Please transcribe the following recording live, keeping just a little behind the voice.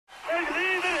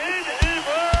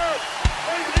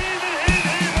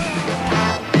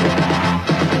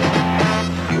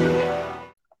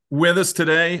with us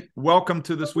today. Welcome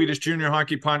to the Swedish Junior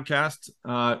Hockey Podcast.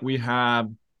 We have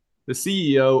the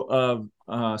CEO of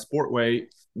Sportway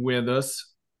with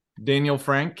us, Daniel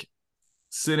Franck,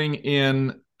 sitting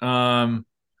in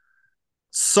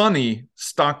sunny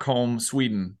Stockholm,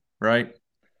 Sweden, right?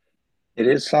 It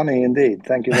is sunny indeed.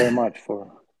 Thank you very much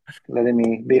for letting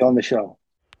me be on the show.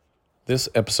 This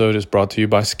episode is brought to you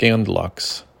by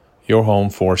Scandlux, your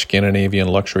home for Scandinavian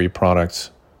luxury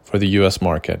products for the U.S.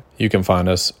 market. You can find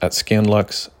us at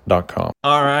scandlux.com.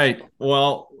 All right.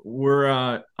 Well,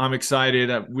 I'm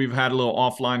excited. We've had a little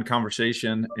offline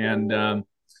conversation and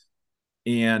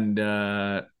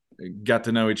got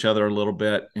to know each other a little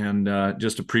bit, and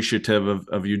just appreciative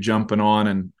of you jumping on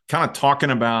and kind of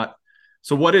talking about.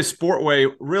 So what is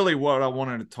Sportway? Really what I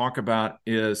wanted to talk about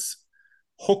is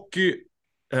hockey,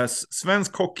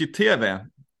 Svenskhockey TV,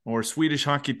 or Swedish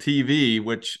Hockey TV,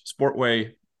 which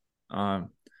Sportway,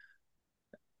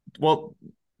 well,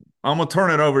 I'm going to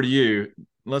turn it over to you.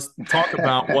 Let's talk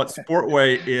about what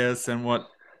Sportway is and what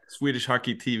Swedish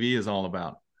Hockey TV is all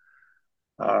about.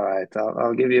 All right,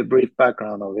 I'll give you a brief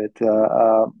background of it.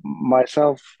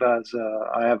 Myself, as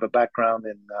I have a background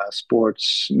in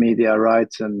sports media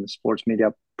rights and sports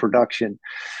media production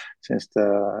since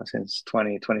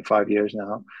 25 years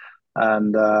now.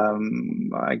 And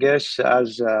I guess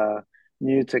as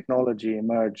new technology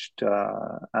emerged,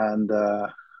 and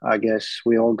I guess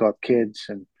we all got kids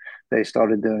and they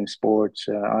started doing sports,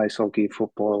 ice hockey,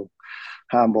 football,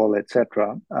 handball,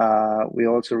 etc. We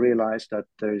also realized that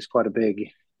there is quite a big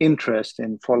interest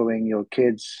in following your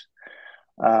kids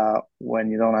when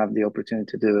you don't have the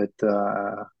opportunity to do it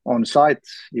on site.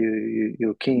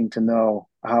 You're keen to know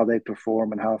how they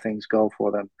perform and how things go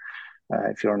for them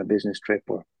if you're on a business trip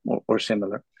or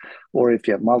similar, or if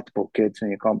you have multiple kids and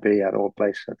you can't be at all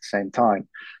places at the same time.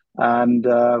 And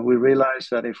we realized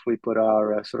that if we put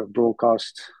our sort of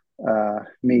broadcast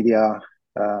media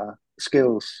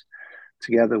skills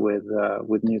together with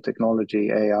new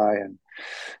technology, AI, and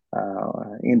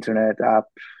internet app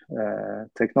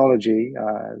technology,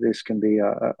 this can be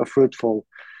a fruitful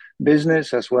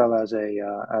business as well as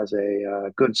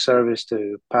a good service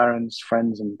to parents,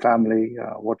 friends, and family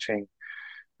watching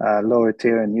lower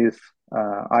tier and youth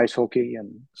ice hockey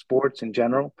and sports in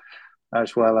general,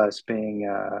 as well as being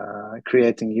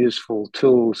creating useful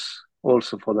tools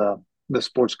also for the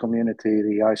sports community,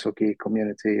 the ice hockey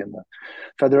community, and the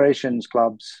federations,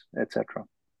 clubs, etc.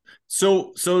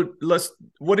 So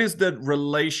what is the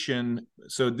relation?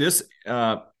 So this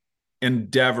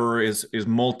endeavor is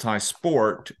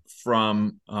multi-sport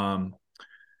from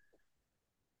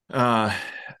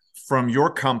your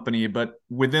company, but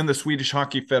within the Swedish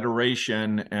Hockey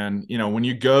Federation. And when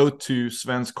you go to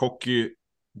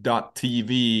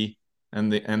Svenskhockey.tv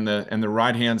and the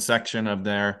right hand section of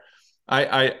there,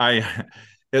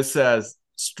 it says,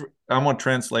 I'm going to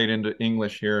translate into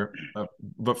English here,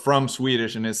 but from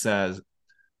Swedish, and it says,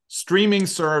 streaming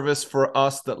service for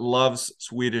us that loves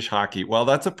Swedish hockey. Well,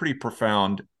 that's a pretty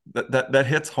profound, that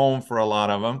hits home for a lot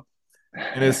of them.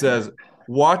 And it says,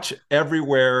 watch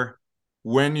everywhere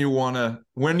when you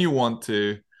want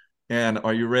to, and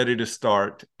are you ready to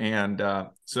start? And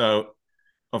so,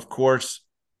 of course,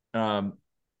 I'm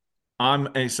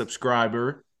a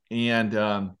subscriber,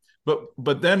 and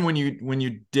but then when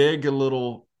you dig a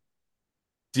little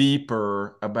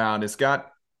deeper about, it's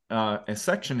got a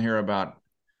section here about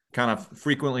kind of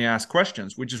frequently asked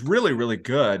questions, which is really, really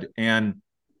good. And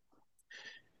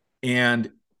I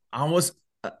was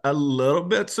a little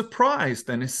bit surprised.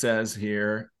 And it says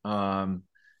here, and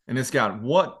it's got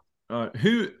who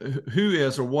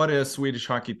is or what is Swedish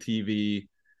Hockey TV,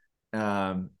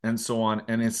 and so on.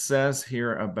 And it says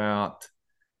here about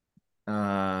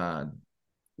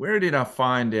where did I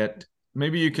find it?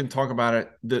 Maybe you can talk about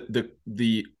it.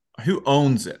 The who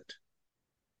owns it,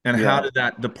 and how did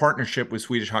the partnership with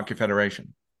Swedish Hockey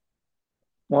Federation?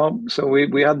 Well, so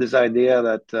we had this idea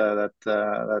that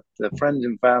the friends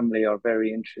and family are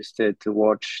very interested to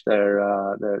watch their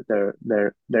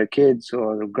kids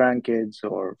or grandkids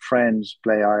or friends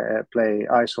play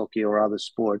ice hockey or other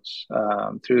sports.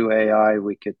 Through AI,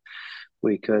 we could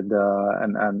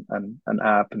an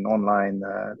app and online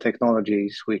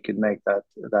technologies, we could make that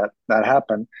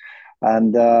happen.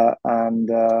 And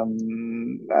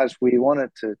as we wanted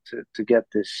to get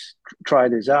this, try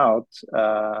this out,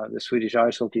 the Swedish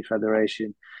Ice Hockey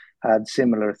Federation had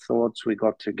similar thoughts. We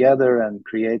got together and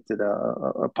created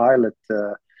a pilot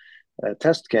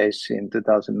test case in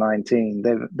 2019.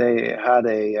 They had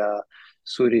a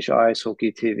Swedish Ice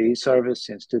Hockey TV service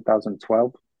since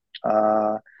 2012.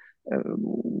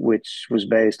 Which was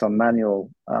based on manual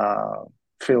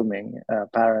filming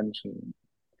parents and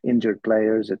injured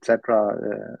players,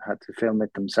 etc., had to film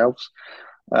it themselves,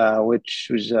 which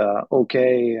was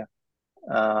okay.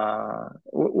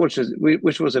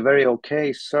 Which was a very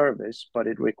okay service, but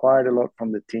it required a lot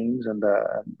from the teams, and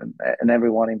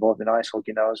everyone involved in ice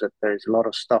hockey knows that there's a lot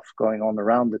of stuff going on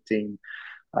around the team,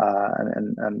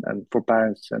 and for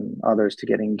parents and others to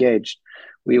get engaged.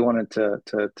 We wanted to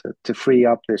free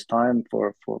up this time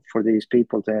for these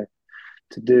people to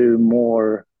do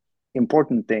more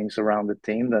important things around the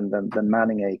team than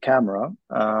manning a camera.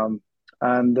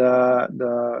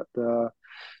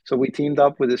 So we teamed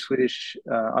up with the Swedish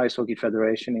Ice Hockey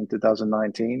Federation in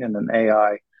 2019, and an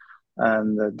AI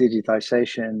and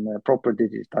digitization, proper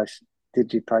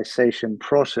digitization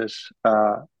process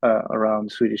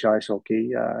around Swedish ice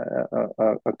hockey.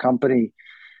 A company,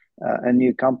 a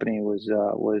new company was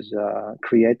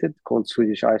created called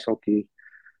Swedish Ice Hockey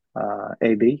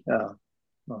AB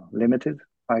Limited,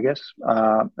 I guess,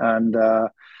 and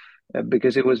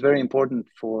because it was very important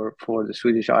for the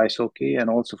Swedish ice hockey and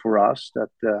also for us that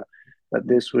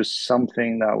this was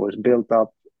something that was built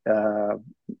up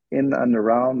in and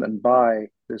around and by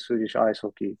the Swedish Ice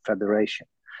Hockey Federation,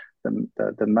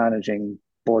 the managing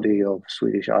body of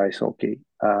Swedish ice hockey,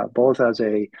 both as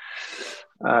a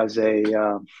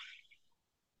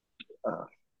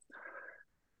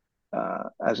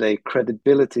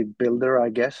credibility builder,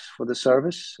 I guess, for the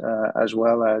service, as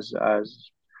well as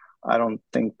I don't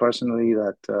think personally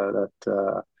that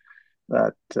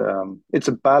it's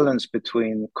a balance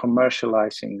between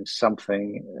commercializing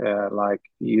something like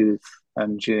youth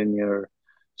and junior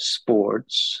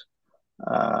sports,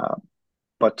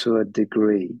 but to a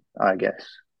degree, I guess,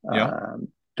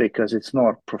 because it's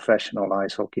not professional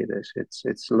ice hockey.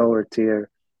 It's lower tier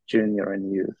junior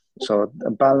and youth. So a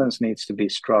balance needs to be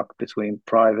struck between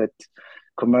private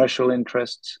commercial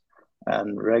interests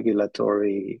and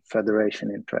regulatory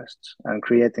federation interests, and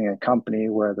creating a company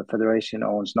where the federation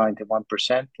owns 91%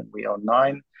 and we own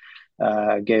 9%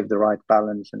 gave the right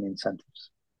balance and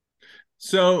incentives.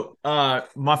 So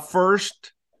my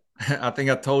first, I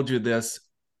think I told you this,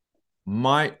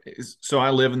 so I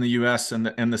live in the US, and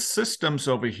the systems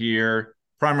over here,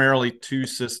 primarily two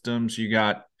systems. You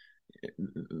got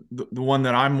the one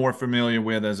that I'm more familiar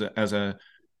with as a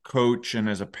coach and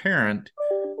as a parent.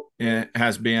 It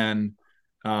has been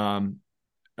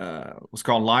what's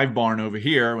called Live Barn over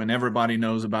here, and everybody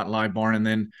knows about Live Barn. And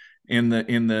then in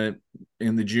the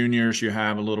juniors, you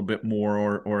have a little bit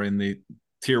more, or in the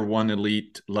tier 1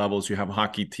 elite levels, you have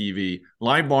Hockey TV.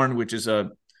 Live Barn, which is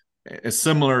a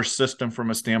similar system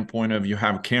from a standpoint of you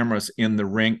have cameras in the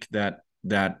rink that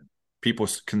people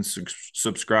can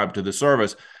subscribe to the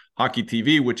service. Hockey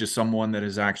TV, which is someone that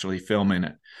is actually filming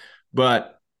it,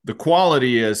 but the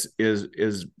quality is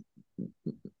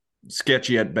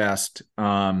sketchy at best.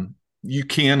 You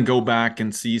can go back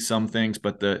and see some things,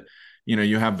 but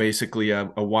you have basically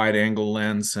a wide angle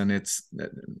lens, and it's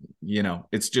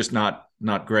just not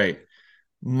great.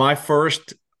 My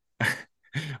first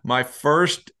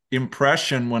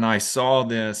impression when I saw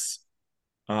this,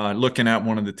 looking at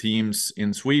one of the teams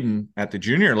in Sweden at the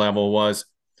junior level, was,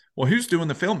 well, who's doing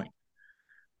the filming?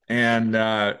 And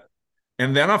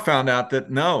then I found out that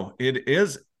no, it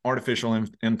is artificial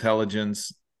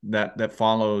intelligence that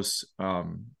follows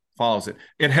it.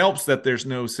 It helps that there's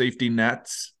no safety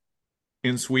nets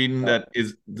in Sweden that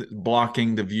is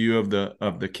blocking the view of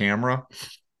the camera,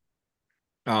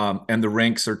 and the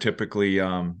rinks are typically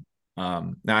now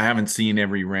I haven't seen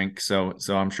every rink, so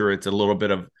I'm sure it's a little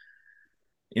bit of,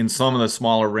 in some of the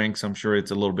smaller rinks, I'm sure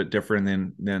it's a little bit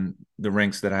different than the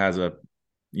rinks that has a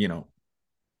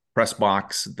press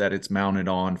box that it's mounted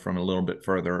on from a little bit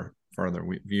further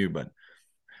view. But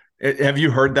have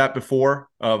you heard that before,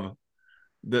 of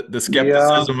the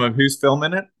skepticism of who's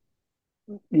filming it?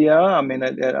 Yeah, I mean,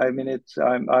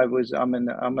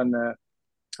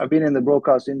 I've been in the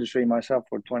broadcast industry myself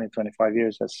for 25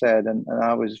 years, as said, and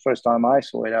I was, first time I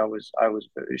saw it, I was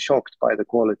very shocked by the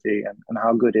quality and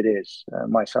how good it is,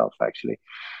 myself, actually.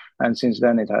 And since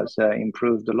then it has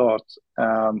improved a lot.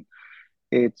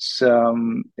 It's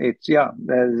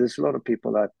there's a lot of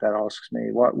people that asks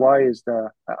me why is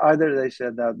either they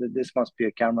said that this must be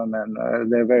a cameraman,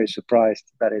 they're very surprised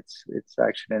that it's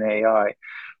actually an AI,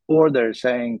 or they're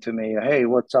saying to me, hey,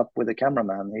 what's up with the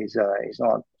cameraman? He's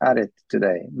not at it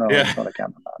today. No, It's not a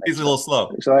cameraman. He's a little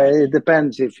slow. So it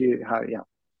depends if you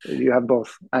have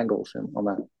both angles on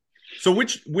that. So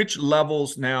which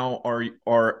levels now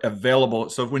are available?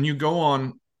 So when you go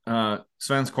on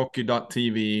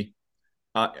Svenskhockey.tv,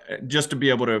 just to be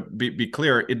able to be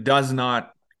clear, it does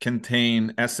not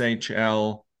contain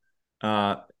SHL,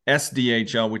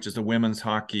 SDHL, which is the women's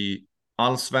hockey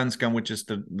Allsvenskan, which is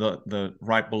the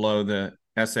right below the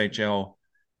SHL,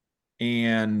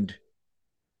 and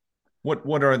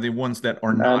what are the ones that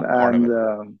are not part of it?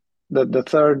 The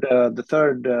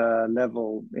third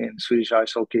level in Swedish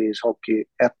ice hockey is Hockey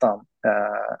Ettan.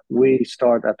 We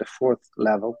start at the fourth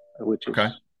level, which is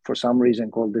for some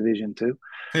reason called Division 2,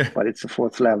 but it's the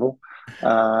fourth level.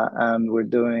 And we're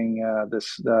doing the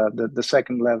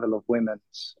second level of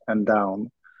women's and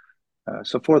down.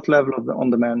 So fourth level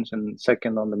on the men's and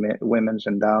second on the women's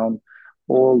and down.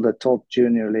 All the top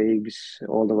junior leagues,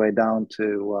 all the way down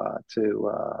to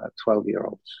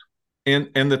 12-year-olds.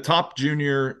 And the top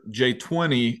junior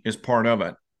J20 is part of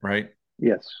it, right?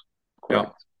 Yes, correct.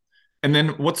 Yeah. And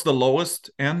then what's the lowest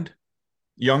end?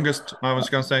 Youngest, I was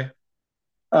going to say?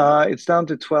 It's down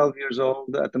to 12 years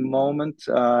old at the moment.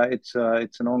 It's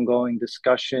an ongoing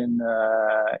discussion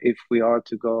if we are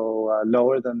to go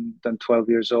lower than 12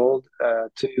 years old.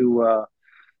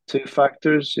 Two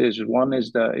factors is one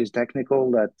is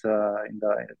technical, that in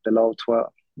the low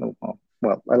 12,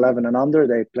 well 11 and under,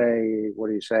 they play, what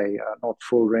do you say, not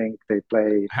full rink, they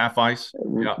play half ice,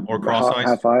 or cross ice.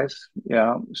 Half ice,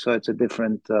 yeah. So it's a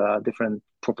different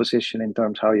proposition in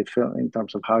terms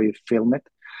of how you film it.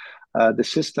 The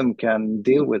system can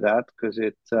deal with that because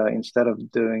it instead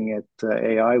of doing it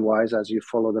AI wise, as you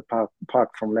follow the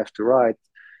puck from left to right,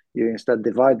 you instead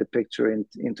divide the picture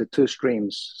into two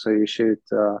streams. So you shoot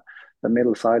the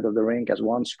middle side of the rink as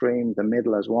one stream, the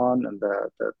middle as one, and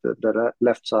the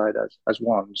left side as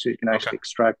one. So you can actually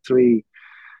extract three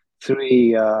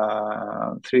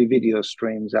video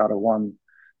streams out of one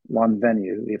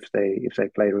venue if they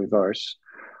play reverse.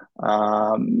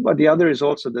 But the other is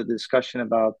also the discussion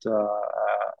about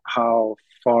how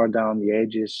far down the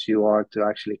ages you are to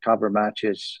actually cover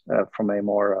matches from a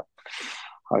more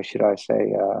how should I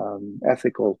say,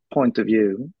 ethical point of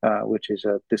view, which is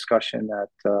a discussion that,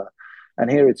 and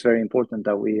here it's very important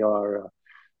that we are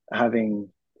having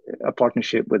a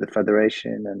partnership with the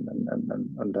federation and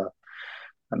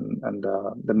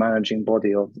the managing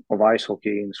body of ice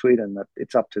hockey in Sweden. That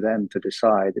it's up to them to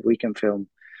decide. We can film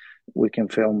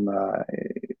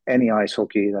any ice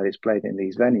hockey that is played in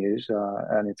these venues,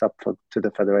 and it's up to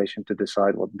the federation to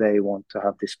decide what they want to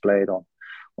have displayed on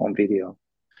video.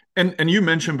 And you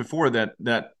mentioned before that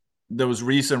there was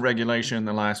recent regulation in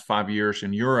the last 5 years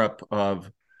in Europe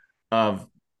of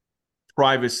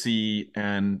privacy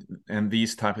and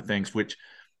these type of things, which,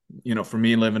 you know, for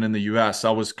me living in the US,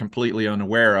 I was completely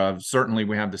unaware of. Certainly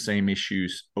we have the same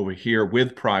issues over here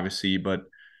with privacy, but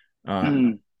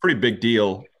pretty big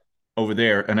deal over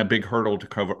there and a big hurdle to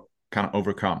kind of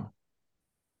overcome.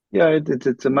 Yeah,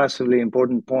 it's a massively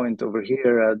important point over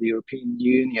here. The European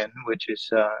Union, which is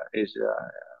the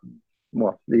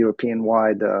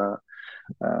European-wide,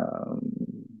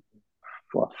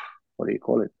 what do you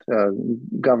call it?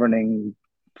 Governing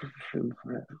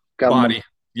body.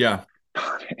 Yeah.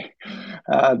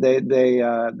 They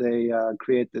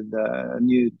created a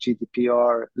new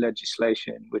GDPR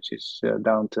legislation, which is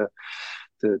down to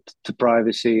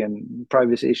privacy and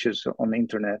privacy issues on the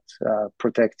internet,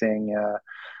 protecting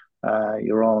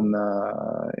your own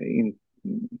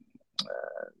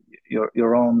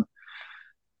your own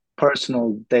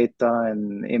personal data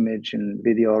and image and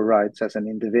video rights as an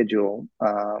individual,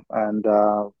 and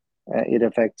it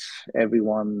affects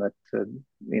everyone that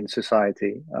in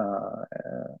society,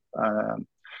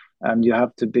 and you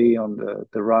have to be on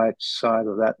the right side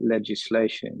of that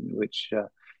legislation, which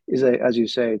is as you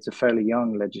say, it's a fairly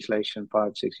young legislation,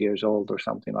 5-6 years old or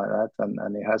something like that,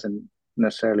 and it hasn't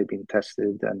necessarily been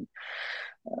tested and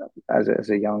as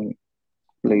a young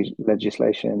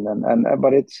legislation,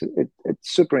 but it's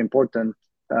super important,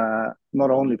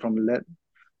 not only from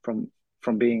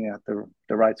being at the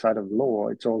right side of the law.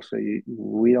 It's also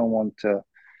we don't want to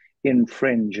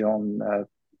infringe on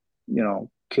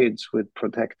kids with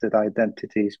protected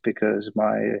identities because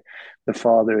the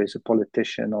father is a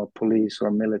politician or police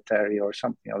or military or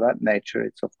something of that nature.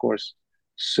 It's of course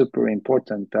super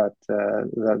important that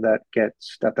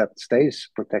that stays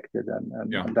protected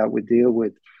and that we deal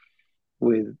with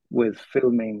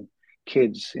filming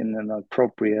kids in an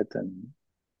appropriate and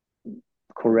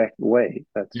correct way.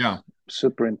 That's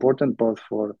super important, both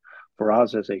for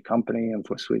us as a company and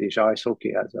for Swedish Ice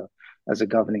Hockey as a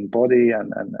governing body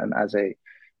and as a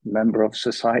member of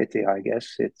society. I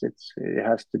guess it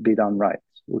has to be done right.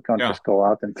 We can't just go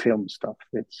out and film stuff.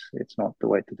 It's not the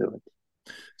way to do it.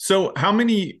 So how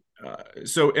many?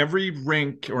 So every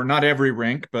rink, or not every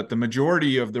rink, but the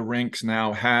majority of the rinks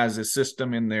now has a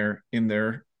system in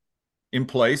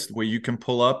place where you can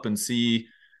pull up and see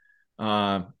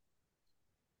all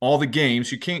the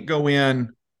games. You can't go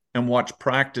in and watch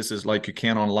practices like you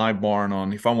can on Live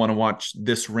Barn if I want to watch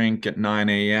this rink at 9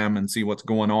 a.m. and see what's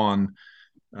going on,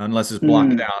 unless it's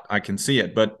blocked out, I can see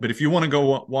it. But if you want to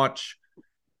go watch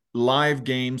live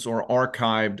games or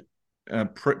archived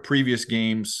previous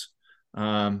games,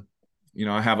 I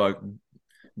have a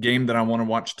game that I want to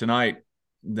watch tonight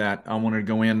that I want to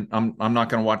go in. I'm not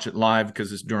going to watch it live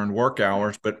because it's during work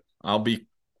hours, but I'll be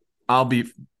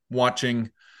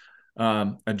watching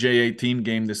a J18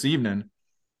 game this evening.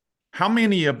 How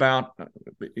many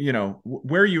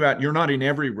where are you at? You're not in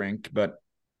every rink, but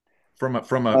from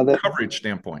a coverage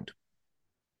standpoint.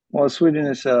 Well, Sweden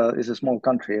is a small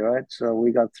country, right? So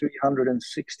we got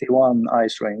 361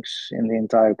 ice rinks in the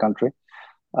entire country.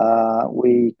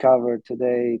 We covered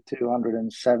today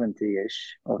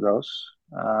 270-ish of those.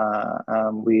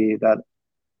 That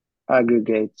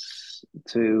aggregates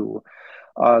to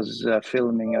us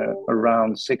filming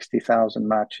around 60,000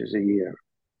 matches a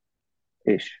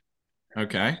year-ish.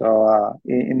 Okay. So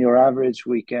in your average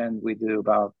weekend, we do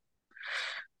about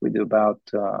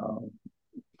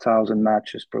 1,000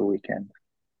 matches per weekend.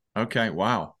 Okay.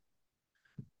 Wow.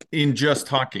 In just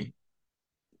hockey.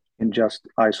 In just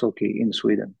ice hockey in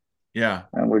Sweden. Yeah.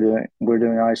 And we're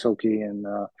doing ice hockey in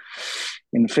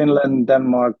Finland,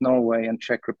 Denmark, Norway, and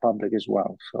Czech Republic as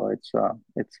well. So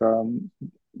it's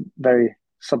very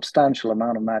substantial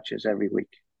amount of matches every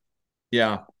week.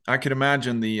 Yeah, I could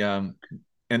imagine the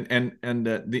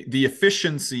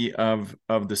efficiency of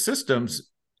the systems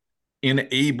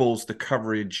enables the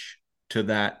coverage to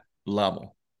that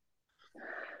level.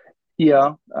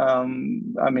 Yeah, I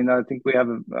think we have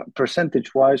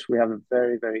percentage-wise, we have a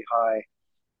very, very high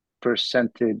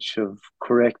percentage of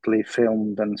correctly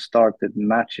filmed and started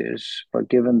matches. But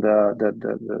given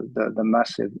the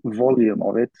massive volume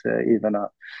of it, even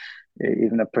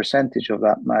a percentage of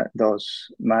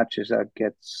those matches that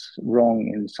gets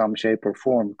wrong in some shape or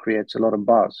form creates a lot of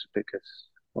buzz, because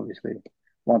obviously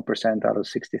 1% out of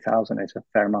 60,000 is a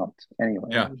fair amount anyway,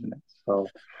 isn't it?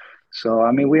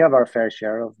 So we have our fair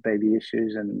share of baby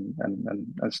issues and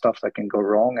stuff that can go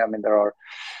wrong.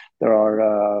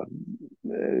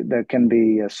 There can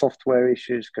be software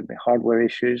issues, can be hardware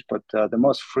issues, but the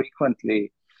most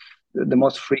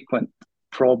frequent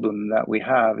problem that we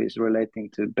have is relating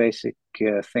to basic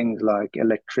things like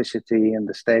electricity in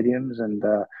the stadiums and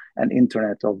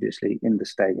internet, obviously, in the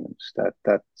stadiums.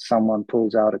 That someone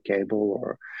pulls out a cable,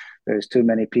 or there's too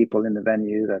many people in the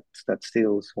venue that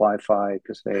steals Wi-Fi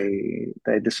because they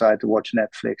decide to watch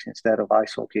Netflix instead of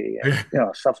ice hockey. And,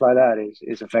 stuff like that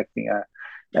is affecting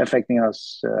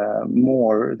us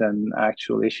more than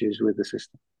actual issues with the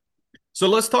system. So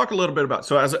let's talk a little bit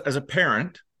about, as a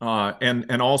parent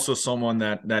and also someone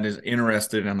that is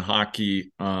interested in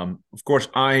hockey. Of course,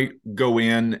 I go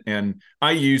in and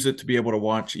I use it to be able to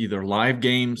watch either live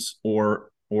games or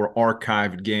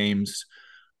archived games,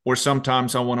 or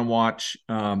sometimes I want to watch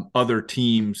other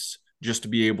teams just to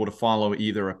be able to follow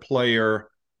either a player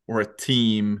or a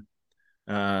team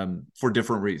for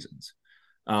different reasons.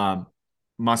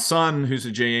 My son, who's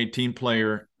a J18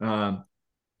 player,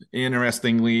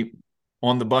 interestingly,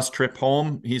 on the bus trip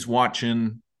home, he's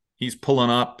pulling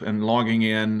up and logging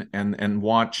in and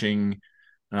watching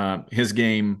his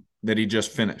game that he just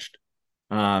finished.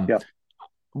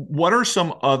 What are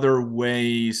some other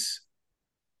ways?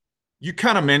 You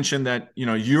kind of mentioned that,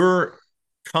 your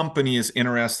company is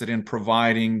interested in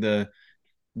providing the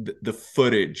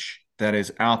footage that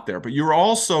is out there, but you're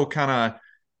also kind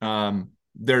of,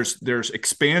 there's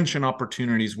expansion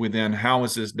opportunities within how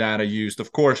is this data used.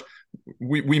 Of course,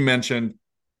 we mentioned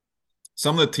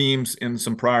some of the teams in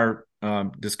some prior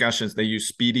discussions, they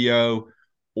use Speedio,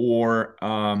 or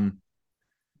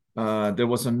there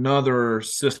was another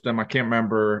system, I can't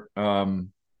remember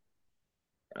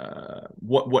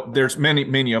what there's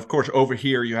many. Of course, over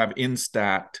here you have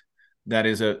Instat, that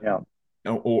is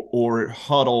or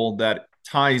Huddle, that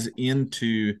ties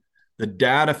into the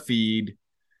data feed.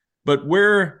 But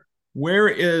where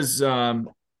is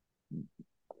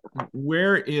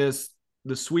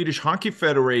the Swedish Hockey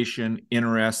Federation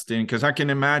interesting? Because I can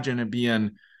imagine it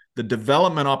being the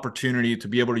development opportunity to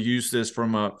be able to use this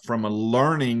from a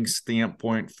learning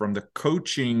standpoint, from the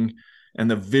coaching and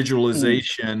the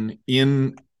visualization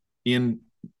in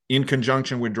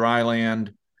conjunction with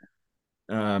Dryland,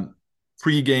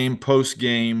 pre-game,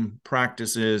 post-game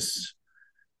practices,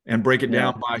 and break it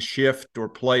down by shift or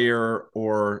player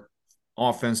or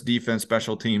offense, defense,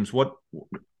 special teams.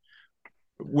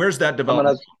 Where's that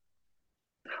development?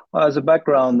 Well, as a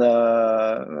background,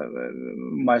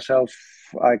 myself,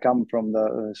 I come from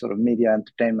the sort of media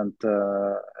entertainment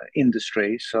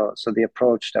industry. So the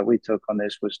approach that we took on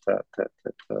this was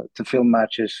to film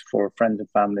matches for friends and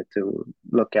family to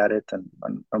look at it and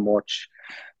watch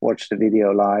the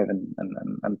video live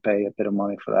and pay a bit of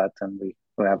money for that. And we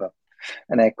have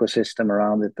an ecosystem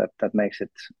around it that makes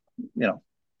it,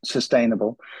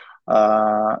 sustainable.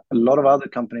 A lot of other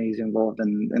companies involved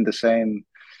in the same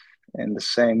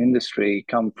industry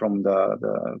come from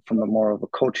the more of a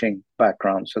coaching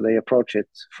background, so they approach it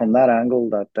from that angle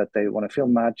that they want to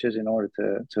film matches in order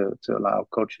to allow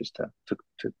coaches to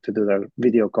do their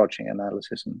video coaching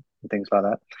analysis and things like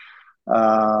that.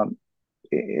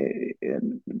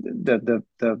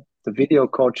 The video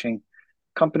coaching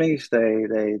companies, they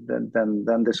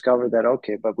then discover that,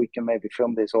 okay, but we can maybe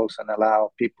film this also and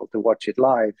allow people to watch it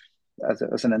live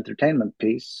as an entertainment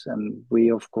piece. And we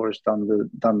of course done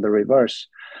the reverse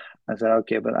and said,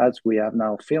 okay, but as we have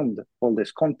now filmed all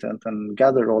this content and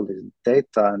gathered all this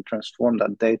data and transformed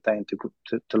that data into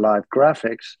to live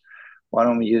graphics, why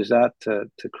don't we use that to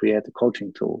create a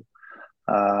coaching tool,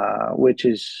 which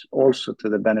is also to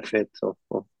the benefit of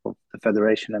the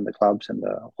federation and the clubs and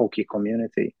the hockey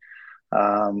community.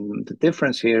 The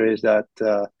difference here is that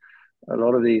a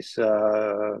lot of these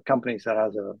companies that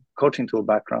has a coaching tool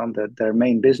background, that their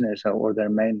main business or their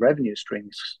main revenue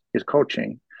streams is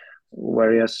coaching,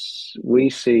 whereas we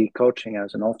see coaching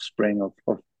as an offspring of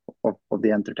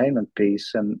the entertainment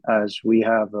piece. And as we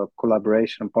have a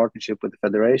collaboration and partnership with the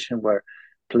federation where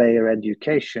player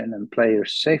education and player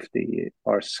safety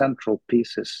are central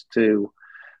pieces to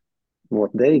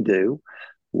what they do,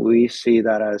 we see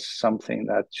that as something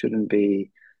that shouldn't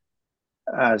be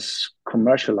as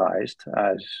commercialized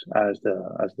as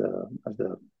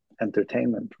the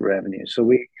entertainment revenue. So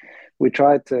we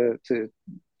try to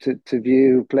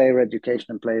view player education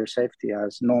and player safety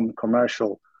as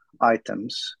non-commercial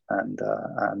items and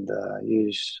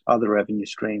use other revenue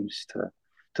streams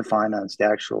to finance the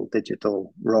actual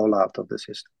digital rollout of the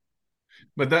system.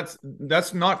 But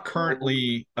that's not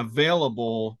currently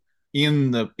available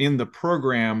in the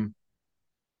program,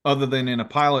 other than in a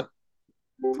pilot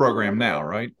program now,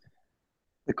 right?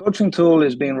 The coaching tool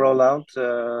is being rolled out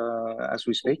as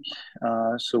we speak.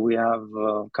 So we have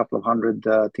a couple of hundred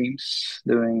teams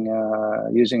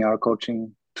using our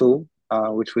coaching tool,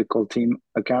 which we call Team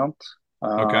Account.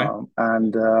 Okay.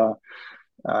 And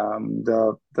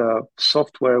the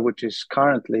software, which is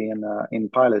currently in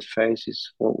pilot phase,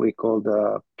 is what we call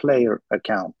the Player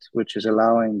Account, which is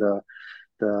allowing the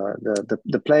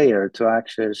player to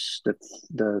access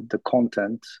the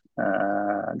content,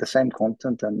 the same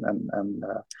content, and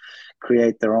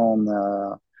create their own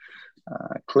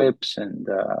clips and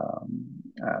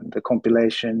the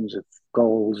compilations of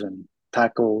goals and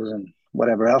tackles and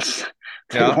whatever else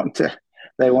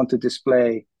they want to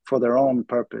display for their own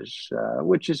purpose,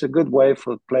 which is a good way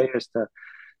for players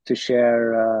to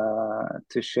share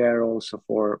also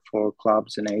for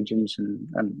clubs and agents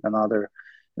and other,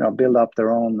 build up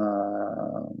their own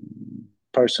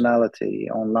personality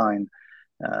online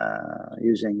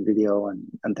using video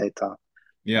and data.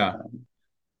 Yeah.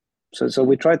 So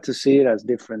we try to see it as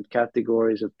different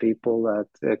categories of people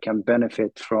that can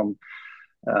benefit from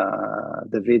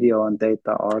the video and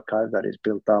data archive that is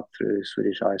built up through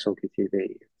Swedish Ice Hockey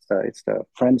TV. So it's the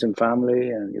friends and family,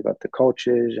 and you got the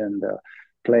coaches and the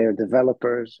player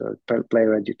developers,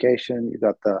 player education. You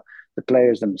got the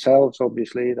players themselves,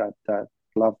 obviously, that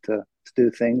love to do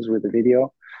things with the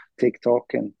video,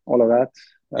 TikTok and all of that.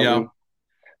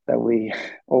 That we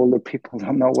older people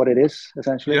don't know what it is,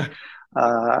 essentially. Yeah.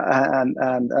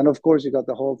 And of course you got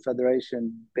the whole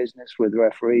federation business with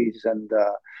referees and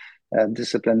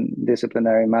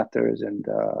disciplinary matters, and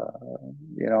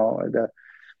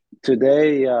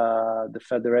today the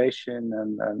federation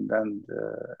and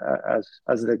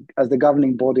as the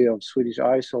governing body of Swedish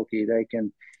ice hockey,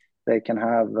 they can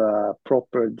have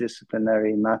proper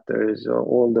disciplinary matters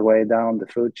all the way down the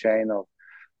food chain of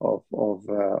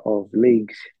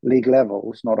league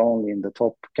levels, not only in the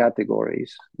top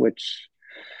categories, which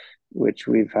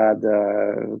we've had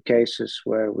cases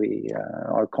where we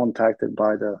are contacted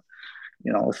by the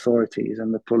authorities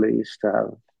and the police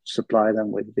to supply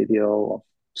them with video of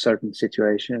certain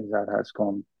situations that has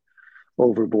gone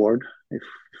overboard, if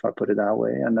I put it that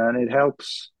way. And then it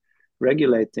helps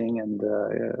regulating and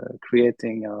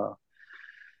creating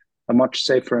a much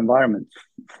safer environment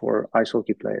for ice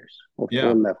hockey players of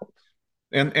all levels,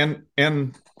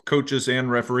 and coaches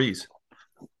and referees.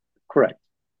 Correct.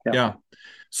 Yeah.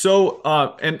 So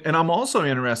and I'm also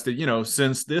interested,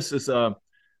 since this is a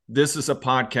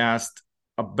podcast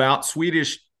about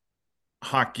Swedish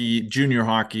hockey, junior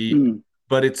hockey,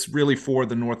 but it's really for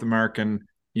the North American,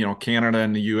 Canada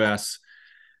and the US.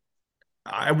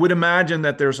 I would imagine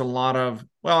that there's a lot of,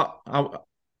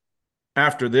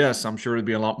 after this, I'm sure there'd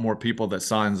be a lot more people that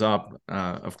signs up,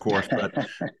 of course, but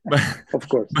of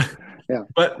course, yeah.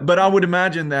 But I would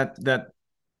imagine that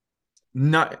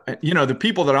not, the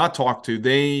people that I talk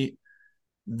to,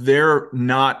 they're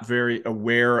not very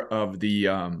aware of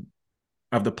the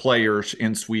players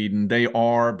in Sweden. They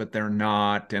are, but they're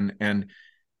not,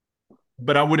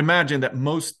 but I would imagine that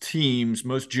most teams,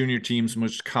 most junior teams,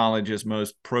 most colleges,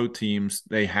 most pro teams,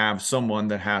 they have someone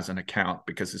that has an account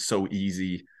because it's so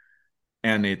easy.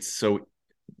 And it's so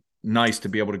nice to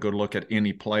be able to go look at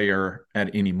any player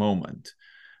at any moment.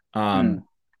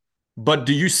 But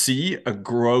do you see a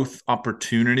growth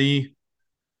opportunity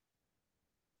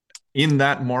in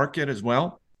that market as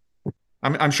well?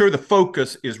 I'm sure the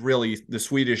focus is really the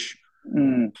Swedish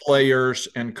players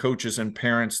and coaches and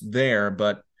parents there,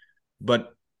 but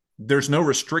there's no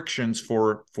restrictions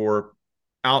for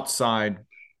outside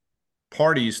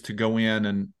parties to go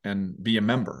in and be a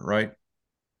member, right?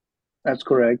 That's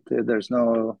correct. There's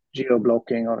no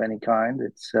geo-blocking of any kind.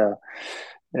 It's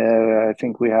I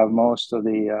think we have most of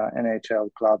the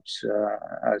NHL clubs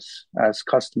as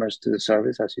customers to the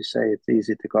service. As you say, it's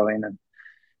easy to go in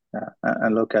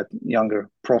and look at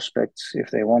younger prospects if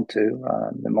they want to.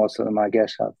 Most of them, I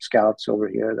guess, have scouts over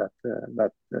here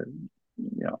that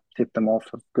tip them off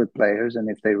of good players, and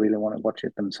if they really want to watch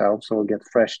it themselves or get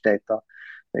fresh data,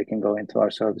 they can go into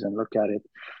our service and look at it.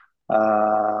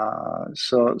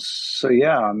 So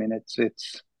yeah, I mean, it's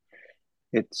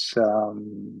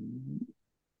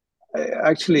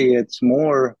actually it's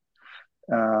more.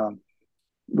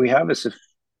 We have a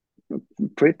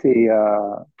pretty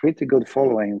good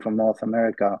following from North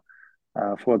America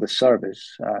for the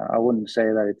service. I wouldn't say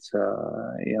that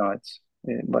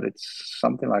but it's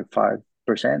something like 5%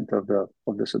 of the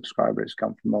subscribers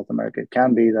come from North America. It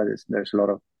can be that there's a lot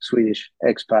of Swedish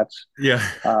expats,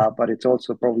 but it's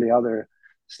also probably other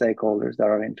stakeholders that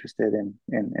are interested in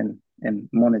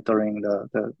monitoring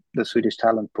the Swedish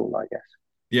talent pool, I guess.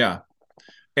 Yeah,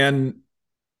 and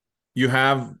you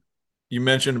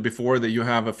mentioned before that you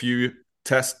have a few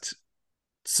test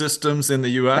systems in the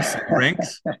US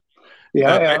rinks.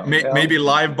 Maybe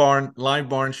Live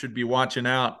Barn should be watching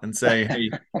out and say, hey.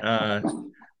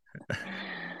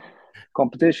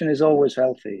 Competition is always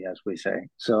healthy, as we say.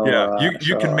 So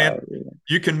you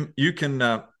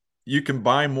can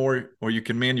buy more, or you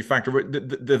can manufacture.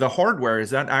 The hardware, is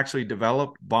that actually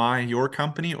developed by your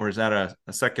company, or is that a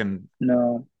second?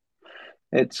 No,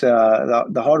 it's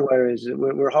the hardware is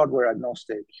we're hardware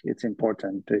agnostic. It's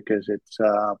important because it's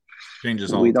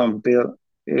changes all the time. Don't build.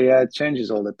 Yeah, it changes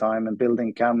all the time, and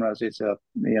building cameras it's a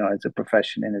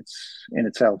profession in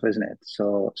itself, isn't it?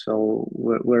 So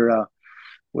we're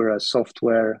a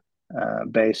software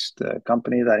based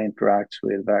company that interacts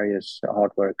with various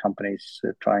hardware companies,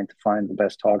 trying to find the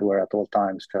best hardware at all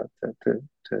times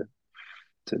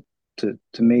to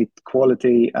meet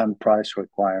quality and price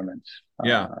requirements.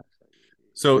 Yeah.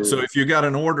 So if you got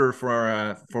an order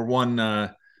for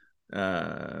one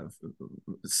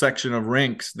section of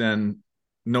rinks, then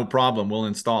no problem, we'll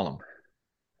install them.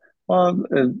 Well,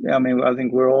 I mean, I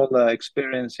think we're all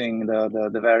experiencing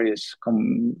the various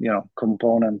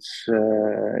components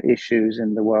issues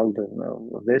in the world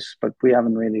of this, but we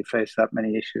haven't really faced that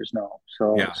many issues now.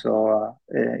 So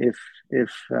if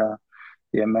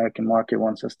the American market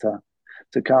wants us to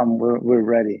come, we're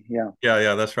ready. Yeah,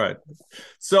 that's right.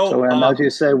 So and as you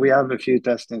say, we have a few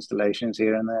test installations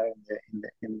here and there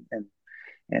in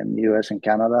the US and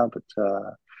Canada, but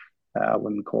I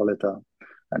wouldn't call it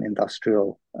an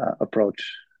industrial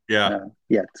approach yet.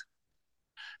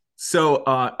 So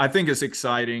I think it's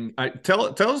exciting. Tell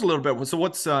us a little bit. So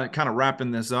what's kind of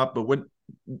wrapping this up, but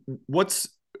what's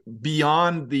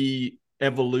beyond the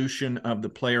evolution of the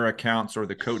player accounts or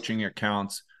the coaching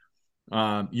accounts?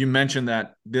 You mentioned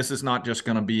that this is not just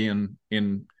going to be in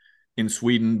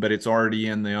Sweden, but it's already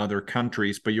in the other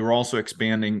countries, but you're also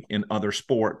expanding in other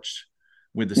sports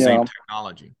with the same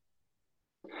technology.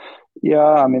 Yeah,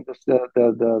 I mean,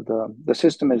 the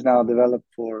system is now developed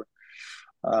for.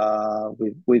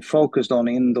 We've focused on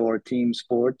indoor team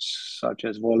sports such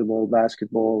as volleyball,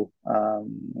 basketball,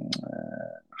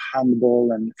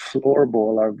 handball, and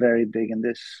floorball are very big in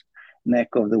this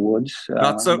neck of the woods.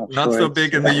 Not so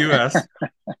big in the US.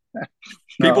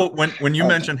 People, when you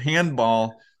mention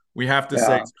handball, we have to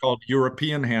say it's called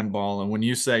European handball, and when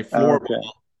you say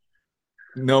floorball,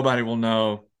 nobody will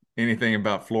know anything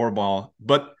about floorball,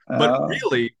 but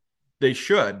really they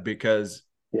should, because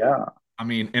I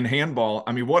mean, in handball,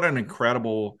 I mean, what an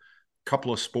incredible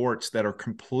couple of sports that are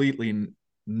completely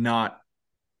not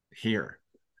here.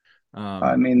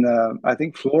 I mean, I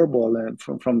think floorball,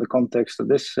 from the context of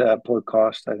this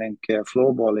podcast, I think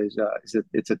floorball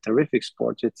it's a terrific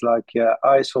sport. It's like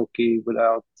ice hockey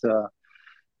without.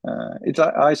 It's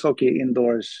like ice hockey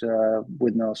indoors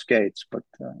with no skates, but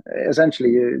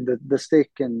essentially the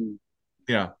stick and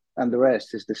the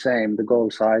rest is the same. The goal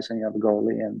size, and you have a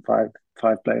goalie and five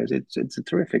players. It's a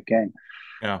terrific game.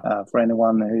 For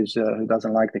anyone who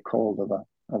doesn't like the cold of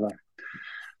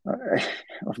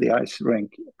the ice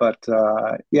rink. But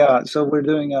so we're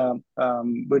doing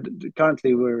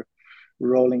we're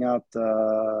rolling out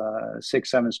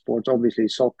 6-7 sports. Obviously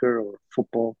soccer or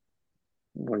football,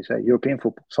 what do you say, European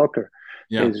football, soccer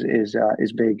is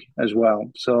big as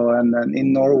well. So, and then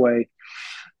in Norway,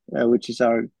 which is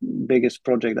our biggest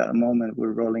project at the moment,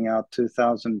 we're rolling out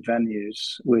 2,000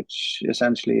 venues, which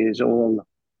essentially is all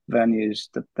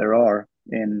venues that there are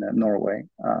in Norway.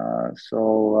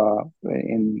 So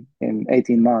in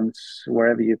 18 months,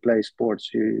 wherever you play sports,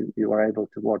 you are able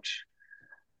to watch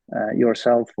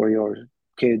yourself or your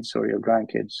kids or your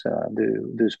grandkids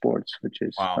do sports, which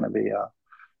is going to be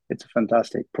it's a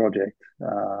fantastic project,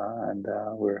 and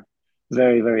we're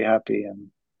very, very happy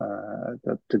and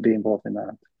to be involved in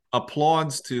that.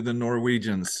 Applauds to the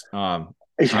Norwegians. I'm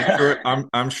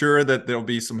sure that there'll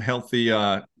be some healthy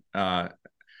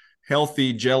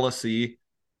jealousy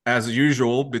as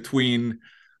usual between.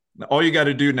 All you got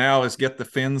to do now is get the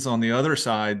Finns on the other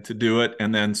side to do it,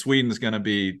 and then Sweden's going to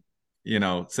be,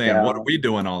 saying, "What are we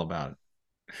doing all about it?"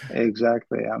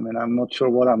 Exactly. I mean, I'm not sure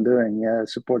what I'm doing,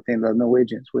 supporting the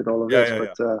Norwegians with all of this,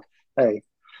 but hey.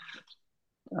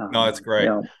 No, it's great.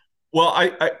 Well, I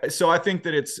think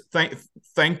that it's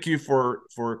thank you for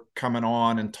coming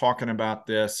on and talking about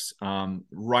this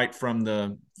right from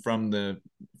the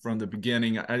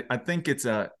beginning. I think it's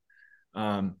the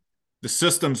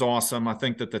system's awesome. I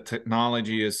think that the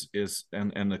technology is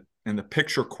and the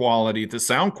picture quality, the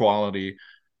sound quality,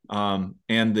 and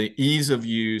the ease of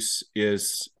use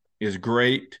is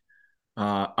great.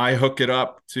 I hook it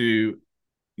up to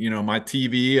my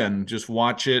TV and just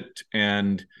watch it,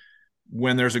 and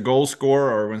when there's a goal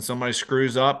score or when somebody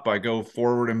screws up, I go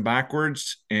forward and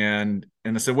backwards, and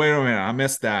I said, wait a minute, I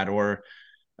missed that, or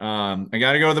I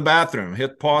got to go to the bathroom, hit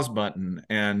the pause button,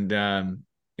 and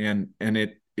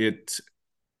it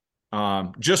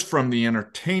just from the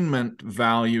entertainment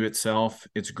value itself,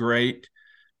 it's great,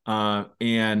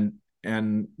 and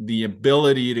the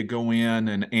ability to go in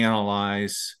and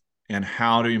analyze and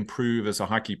how to improve as a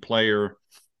hockey player,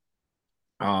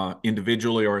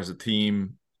 individually or as a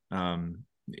team.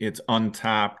 It's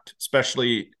untapped,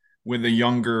 especially with the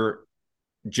younger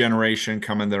generation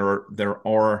coming. There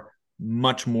are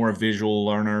much more visual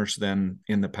learners than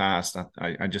in the past.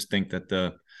 I just think that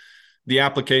the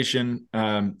application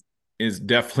is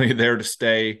definitely there to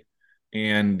stay,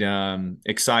 and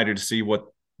excited to see what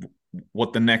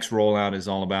the next rollout is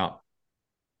all about.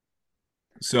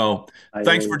 So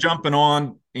thanks for jumping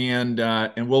on, and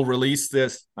we'll release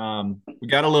this. We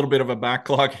got a little bit of a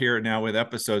backlog here now with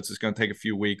episodes. It's going to take a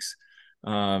few weeks.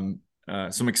 Some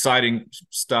exciting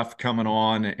stuff coming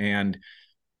on, and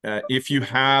if you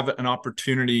have an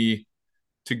opportunity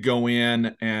to go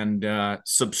in and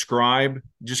subscribe,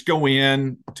 just go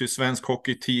in to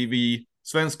Svenskhockey TV,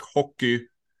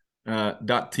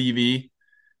 Svenskhockey.tv,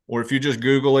 or if you just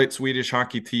Google it, Swedish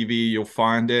Hockey TV, you'll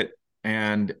find it.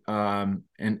 And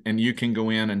you can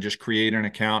go in and just create an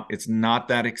account. It's not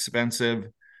that expensive,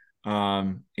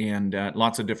 and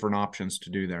lots of different options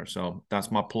to do there. So that's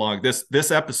my plug.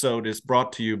 This episode is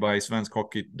brought to you by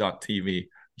Svenskhockey.tv, I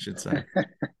should say.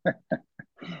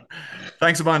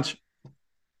 Thanks a bunch.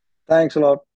 Thanks a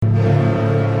lot.